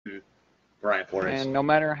Brian Flores. And no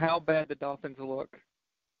matter how bad the Dolphins look,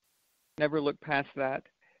 never look past that.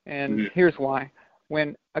 And Mm-hmm. here's why.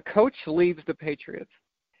 When a coach leaves the Patriots,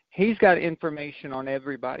 he's got information on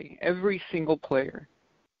everybody, every single player,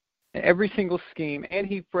 every single scheme, and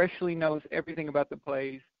he freshly knows everything about the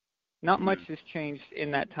plays. Not much has changed in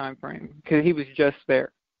that time frame because he was just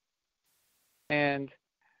there. And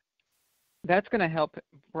that's going to help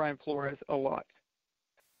Brian Flores a lot.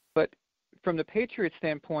 But from the Patriots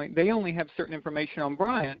standpoint, they only have certain information on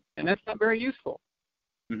Brian, and that's not very useful.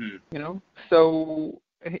 Mm-hmm. You know, so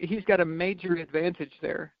he's got a major advantage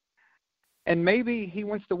there. And maybe he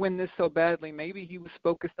wants to win this so badly. Maybe he was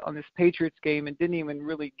focused on this Patriots game and didn't even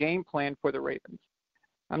really game plan for the Ravens.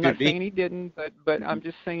 I'm not saying he didn't, but I'm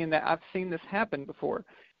just saying that I've seen this happen before.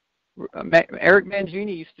 Eric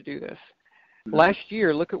Mangini used to do this. Last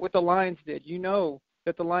year, look at what the Lions did. You know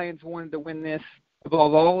that the Lions wanted to win this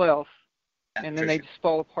above all else, and then they just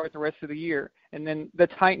fall apart the rest of the year. And then the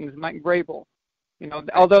Titans, Mike Vrabel, you know,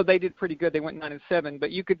 although they did pretty good, they went 9-7,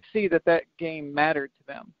 but you could see that game mattered to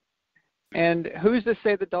them. And who's to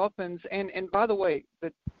say the Dolphins, and by the way,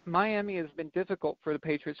 that Miami has been difficult for the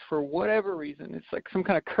Patriots for whatever reason. It's like some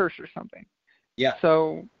kind of curse or something. Yeah.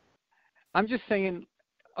 So I'm just saying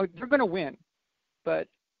they're going to win, but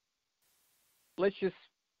let's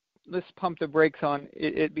pump the brakes on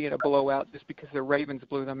it being a blowout just because the Ravens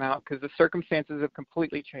blew them out, because the circumstances have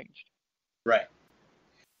completely changed. Right.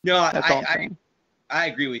 No, I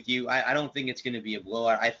agree with you. I don't think it's going to be a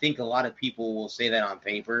blowout. I think a lot of people will say that on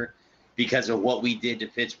paper because of what we did to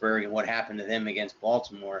Pittsburgh and what happened to them against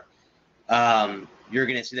Baltimore. You're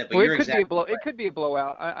going to see that, but you're exactly right. It could be a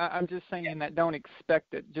blowout. I'm just saying that don't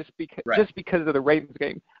expect it just because of the Ravens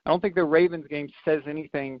game. I don't think the Ravens game says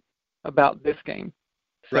anything about this game.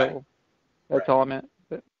 So that's all I meant.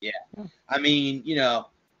 But, yeah. I mean, you know,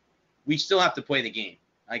 we still have to play the game.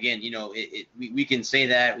 Again, you know, we can say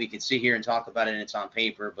that. We can sit here and talk about it and it's on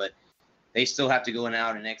paper, but they still have to go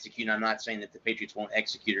out and execute. And I'm not saying that the Patriots won't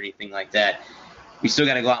execute or anything like that. We still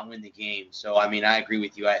got to go out and win the game. So, I mean, I agree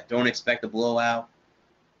with you. I don't expect a blowout.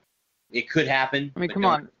 It could happen. I mean, come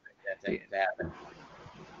on. Expect that to happen.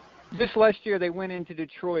 Just last year, they went into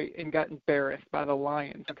Detroit and got embarrassed by the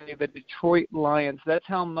Lions. Okay, the Detroit Lions. That's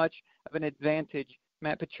how much of an advantage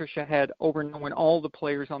Matt Patricia had over knowing all the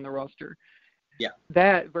players on the roster. Yeah.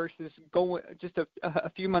 That versus going just a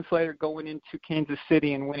few months later going into Kansas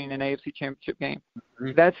City and winning an AFC Championship game.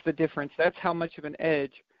 Mm-hmm. That's the difference. That's how much of an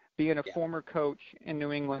edge being a former coach in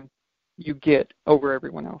New England you get over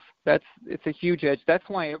everyone else. It's a huge edge. That's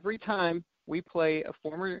why every time we play a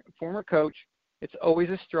former coach, it's always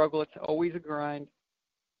a struggle. It's always a grind.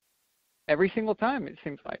 Every single time, it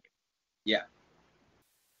seems like. Yeah.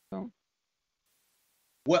 So.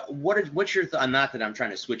 What's your thought? Not that I'm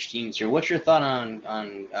trying to switch teams here. What's your thought on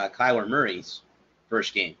Kyler Murray's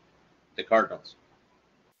first game, the Cardinals?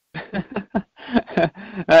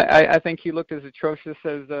 I think he looked as atrocious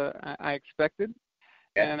as I expected,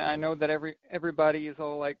 and I know that everybody is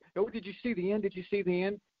all like, "Oh, did you see the end? Did you see the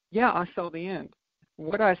end?" Yeah, I saw the end.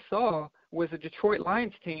 What I saw was a Detroit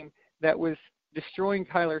Lions team that was destroying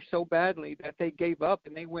Kyler so badly that they gave up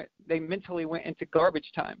and they mentally went into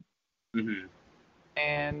garbage time. Mm-hmm.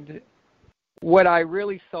 And what I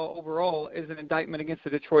really saw overall is an indictment against the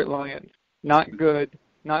Detroit Lions. Not good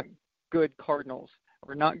Cardinals,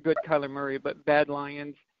 or not good Kyler Murray, but bad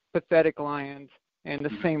Lions, pathetic Lions, and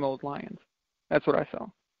the same old Lions. That's what I saw.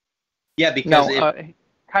 Yeah, because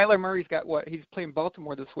Kyler Murray's got what? He's playing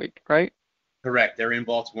Baltimore this week, right? Correct. They're in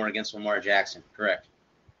Baltimore against Lamar Jackson. Correct.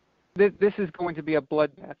 This is going to be a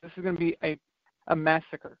bloodbath. This is going to be a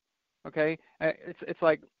massacre. Okay, it's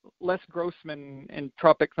like Les Grossman in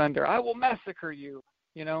Tropic Thunder. I will massacre you.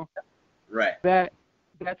 You know. Right. That's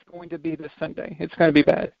going to be this Sunday. It's going to be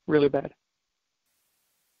bad, really bad.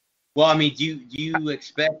 Well, I mean, do you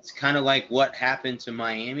expect kind of like what happened to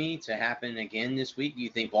Miami to happen again this week? Do you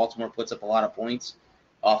think Baltimore puts up a lot of points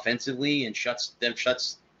offensively and shuts them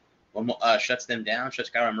down, shuts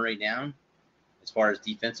Kyler Murray down as far as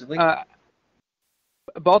defensively?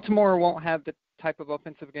 Baltimore won't have the type of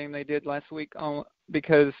offensive game they did last week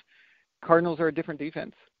because Cardinals are a different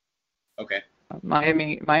defense. Okay.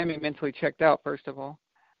 Miami mentally checked out, first of all.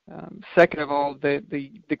 Second of all,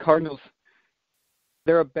 the Cardinals,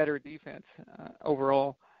 they're a better defense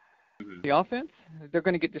overall. Mm-hmm. The offense, they're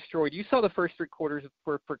going to get destroyed. You saw the first three quarters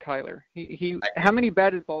for Kyler. How many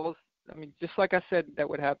batted balls? I mean, just like I said that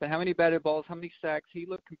would happen. How many batted balls, how many sacks? He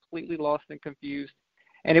looked completely lost and confused.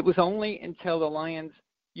 And it was only until the Lions,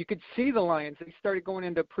 you could see the Lions, they started going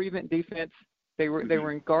into prevent defense. They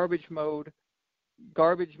were in garbage mode,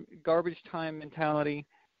 garbage time mentality,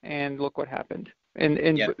 and look what happened.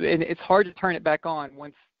 Yep. And it's hard to turn it back on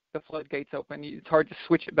once the floodgates open. It's hard to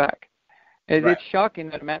switch it back. And Right. It's shocking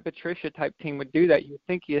that a Matt Patricia type team would do that. You'd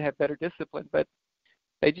think you'd have better discipline, but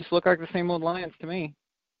they just look like the same old Lions to me.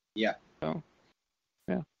 Yeah. So,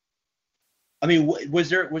 yeah. I mean, was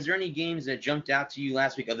there any games that jumped out to you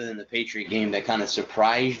last week other than the Patriot game that kind of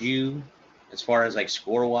surprised you as far as like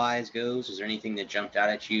score wise goes? Is there anything that jumped out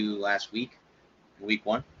at you last week, week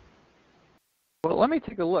 1? Well, let me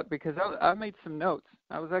take a look because I made some notes.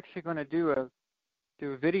 I was actually going to do a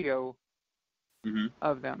video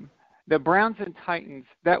of them. The Browns and Titans,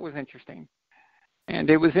 that was interesting. And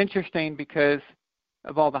it was interesting because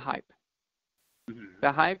of all the hype.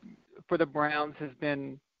 The hype for the Browns has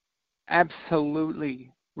been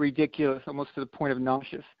absolutely ridiculous, almost to the point of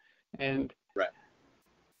nauseous. And right.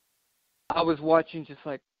 I was watching just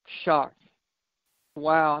like shocked.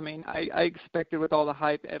 Wow, I mean, I expected with all the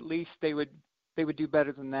hype, at least they would do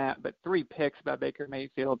better than that. But 3 picks by Baker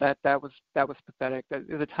Mayfield, that was pathetic.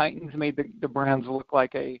 The Titans made the Browns look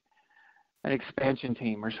like an expansion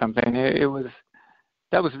team or something.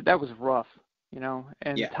 That was rough, you know.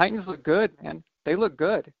 And yeah. The Titans look good, man. They look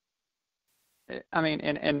good. I mean,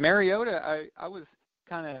 and Mariota, I was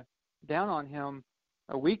kind of down on him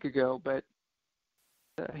a week ago, but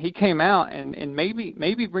he came out and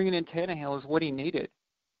maybe bringing in Tannehill is what he needed.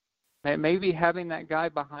 Maybe having that guy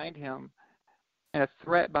behind him and a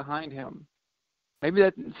threat behind him. Maybe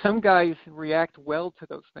that some guys react well to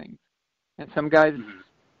those things, and some guys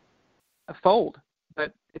fold.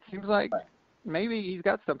 But it seems like maybe he's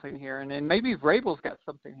got something here, and then maybe Vrabel's got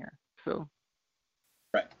something here. So,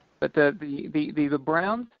 right. But the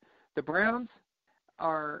Browns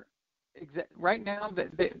are right now.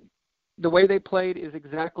 The way they played is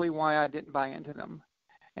exactly why I didn't buy into them,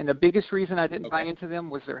 and the biggest reason I didn't buy into them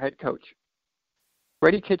was their head coach.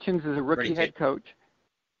 Freddie Kitchens is a rookie head coach.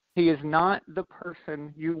 He is not the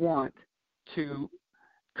person you want to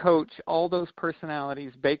coach all those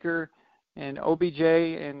personalities, Baker and OBJ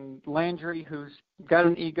and Landry, who's got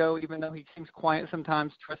an ego, even though he seems quiet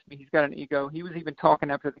sometimes. Trust me, he's got an ego. He was even talking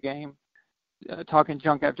after the game, talking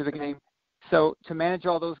junk after the game. So to manage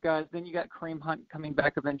all those guys, then you got Kareem Hunt coming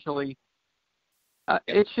back eventually.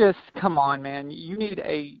 It's just, come on, man. You need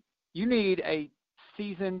a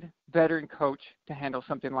seasoned veteran coach to handle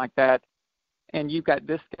something like that. And you've got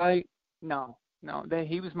this guy? No.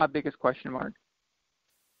 He was my biggest question mark.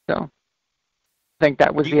 So I think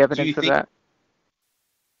that was the evidence of that.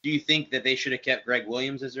 Do you think that they should have kept Greg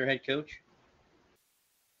Williams as their head coach?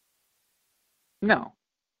 No.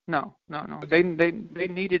 Okay. They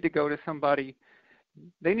needed to go to somebody.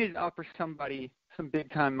 They needed to offer somebody some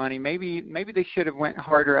big time money. Maybe they should have went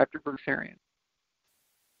harder after Bruce Arians.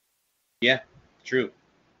 Yeah, true.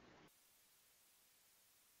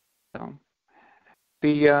 So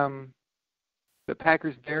the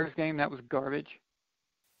Packers Bears game, that was garbage.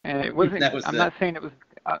 And it wasn't. I'm not saying it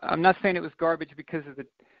was garbage because it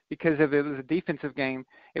was a defensive game.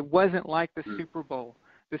 It wasn't like the Super Bowl.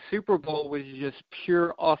 The Super Bowl was just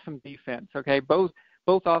pure awesome defense. Okay, both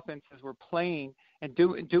offenses were playing and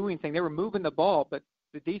doing things. They were moving the ball, but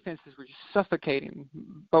the defenses were just suffocating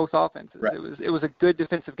both offenses. Right. It was a good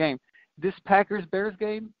defensive game. This Packers Bears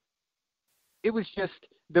game, it was just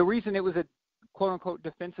the reason it was a quote unquote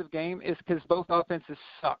defensive game is because both offenses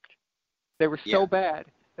sucked. They were so bad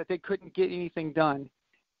that they couldn't get anything done,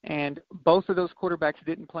 and both of those quarterbacks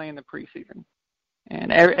didn't play in the preseason.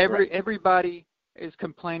 And everybody is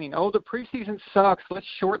complaining, oh, the preseason sucks. Let's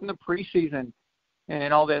shorten the preseason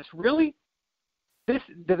and all this. Really?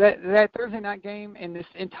 That Thursday night game and this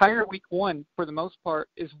entire week 1, for the most part,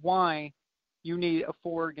 is why you need a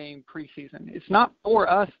 4-game preseason. It's not for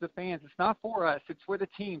us, the fans. It's not for us. It's for the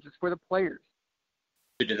teams. It's for the players.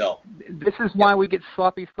 To develop. This is why we get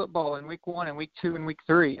sloppy football in week 1 and week 2 and week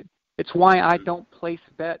 3. It's why I don't place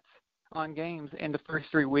bets on games in the first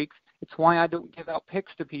 3 weeks. It's why I don't give out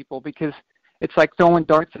picks to people, because it's like throwing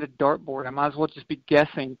darts at a dartboard. I might as well just be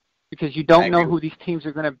guessing, because you don't know who these teams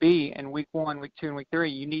are going to be in week 1, week 2, and week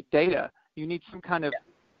 3. You need data. You need some kind of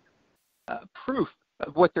proof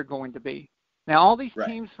of what they're going to be. Now, all these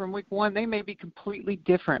teams from week 1, they may be completely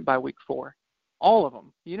different by week 4. All of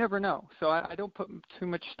them. You never know. So I don't put too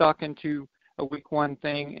much stock into a week 1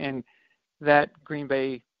 thing, and that Green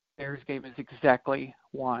Bay Bears game is exactly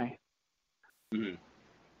why. Mm-hmm.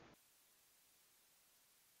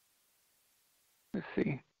 Let's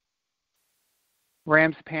see.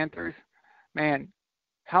 Rams Panthers. Man,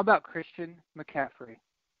 how about Christian McCaffrey?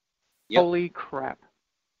 Yep. Holy crap.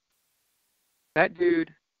 That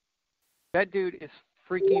dude is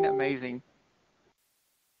freaking amazing.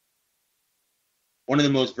 One of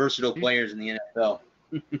the most versatile players in the NFL.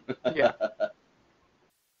 Yeah.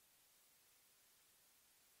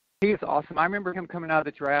 He is awesome. I remember him coming out of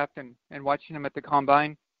the draft and watching him at the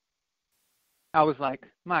combine. I was like,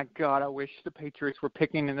 my God, I wish the Patriots were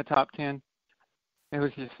picking in the top 10. It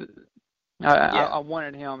was just, I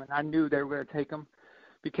wanted him, and I knew they were going to take him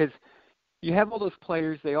because you have all those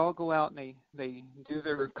players. They all go out and they do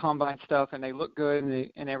their combine stuff, and they look good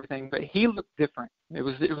and everything. But he looked different. It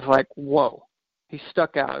was like, whoa, he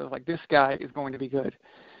stuck out. It was like, this guy is going to be good.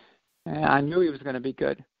 And I knew he was going to be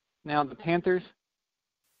good. Now the Panthers,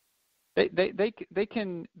 they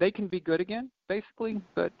can be good again, basically,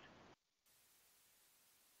 but.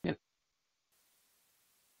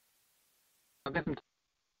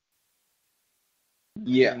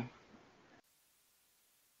 Yeah.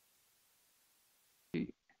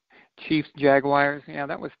 Chiefs, Jaguars. Yeah,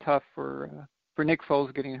 that was tough for Nick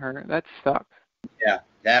Foles getting hurt. That sucked. Yeah.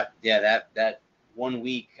 That 1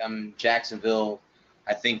 week, Jacksonville,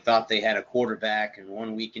 I think, thought they had a quarterback, and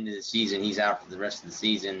 1 week into the season, he's out for the rest of the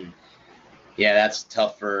season. Yeah, that's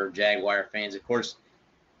tough for Jaguar fans. Of course,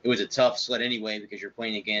 it was a tough sled anyway because you're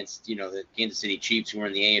playing against, the Kansas City Chiefs, who were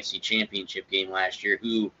in the AFC Championship game last year,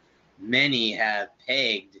 who many have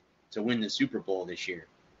pegged to win the Super Bowl this year.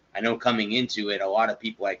 I know coming into it, a lot of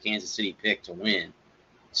people had Kansas City picked to win.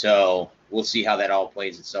 So we'll see how that all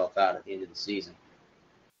plays itself out at the end of the season.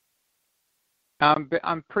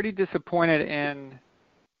 I'm pretty disappointed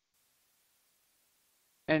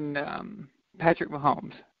in Patrick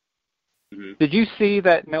Mahomes. Mm-hmm. Did you see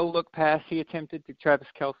that no-look pass he attempted to Travis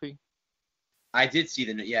Kelce? I did see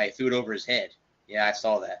he threw it over his head. Yeah, I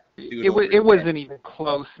saw that. It wasn't even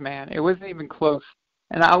close, man. It wasn't even close.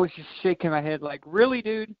 And I was just shaking my head like, really,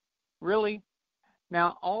 dude? Really?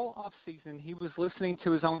 Now, all offseason, he was listening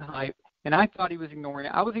to his own hype, and I thought he was ignoring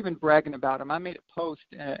it. I was even bragging about him. I made a post.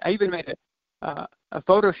 I even made a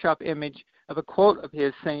Photoshop image of a quote of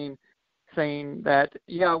his saying that,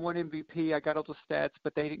 yeah, I won MVP, I got all the stats,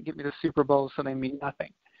 but they didn't get me the Super Bowl, so they mean nothing.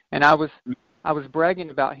 And I was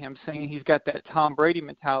bragging about him, saying he's got that Tom Brady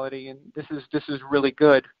mentality, and this is really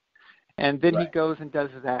good. And then He goes and does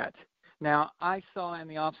that. Now, I saw in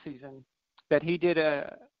the offseason that he did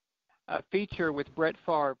a feature with Brett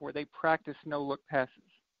Favre where they practiced no-look passes.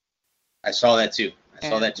 I saw that too.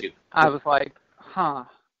 I was like,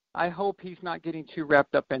 I hope he's not getting too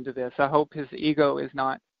wrapped up into this. I hope his ego is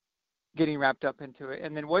not getting wrapped up into it.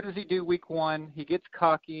 And then what does he do week 1? He gets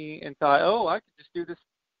cocky and thought, I could just do this.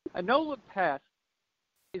 A no-look pass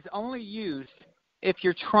is only used if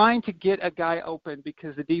you're trying to get a guy open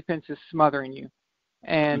because the defense is smothering you.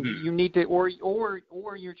 And you need to, or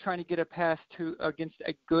you're trying to get a pass against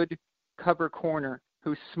a good cover corner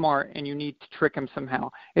who's smart, and you need to trick him somehow.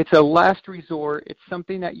 It's a last resort. It's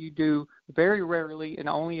something that you do very rarely and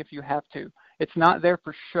only if you have to. It's not there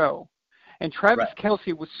for show. And Travis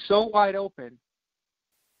Kelce was so wide open.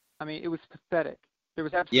 I mean, it was pathetic. There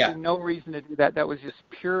was absolutely no reason to do that. That was just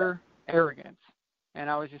pure arrogance. And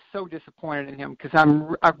I was just so disappointed in him because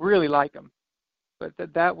I really like him. But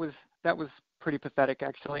that was pretty pathetic,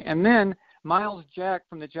 actually. And then Miles Jack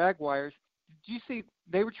from the Jaguars, did you see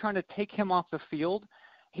they were trying to take him off the field?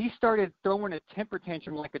 He started throwing a temper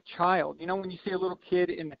tantrum like a child. You know when you see a little kid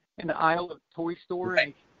in the aisle of a toy store and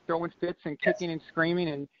he's throwing fits and kicking and screaming,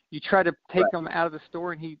 and you try to take him out of the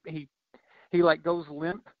store and he like goes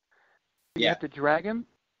limp. You have to drag him.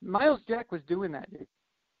 Miles Jack was doing that, dude.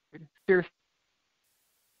 Seriously.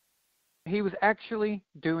 He was actually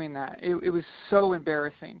doing that. It was so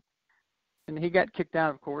embarrassing. And he got kicked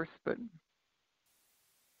out, of course, but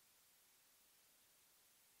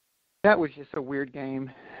that was just a weird game.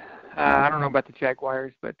 I don't know about the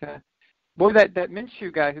Jaguars, but boy, that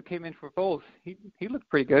Minshew guy who came in for Foles, he looked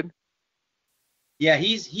pretty good. Yeah,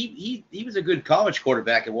 he was a good college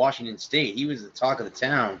quarterback at Washington State. He was the talk of the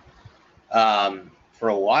town for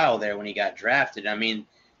a while there when he got drafted. I mean,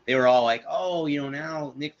 they were all like,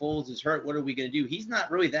 now Nick Foles is hurt. What are we going to do? He's not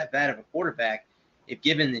really that bad of a quarterback if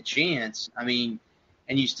given the chance. I mean,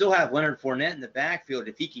 and you still have Leonard Fournette in the backfield.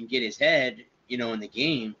 If he can get his head, in the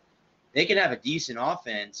game, they could have a decent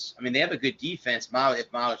offense. I mean, they have a good defense.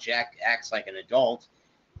 If Miles Jack acts like an adult,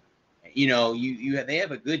 they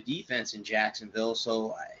have a good defense in Jacksonville.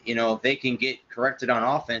 So, if they can get corrected on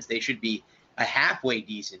offense, they should be a halfway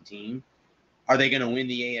decent team. Are they going to win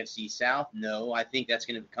the AFC South? No. I think that's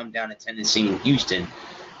going to come down to Tennessee and Houston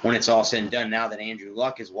when it's all said and done. Now that Andrew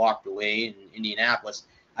Luck has walked away in Indianapolis,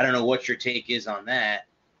 I don't know what your take is on that.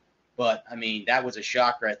 But, I mean, that was a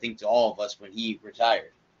shocker, I think, to all of us when he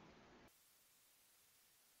retired.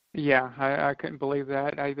 Yeah, I couldn't believe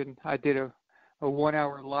that. I did a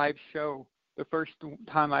 1-hour live show the first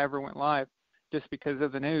time I ever went live just because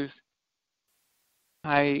of the news.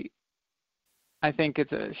 I think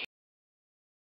it's a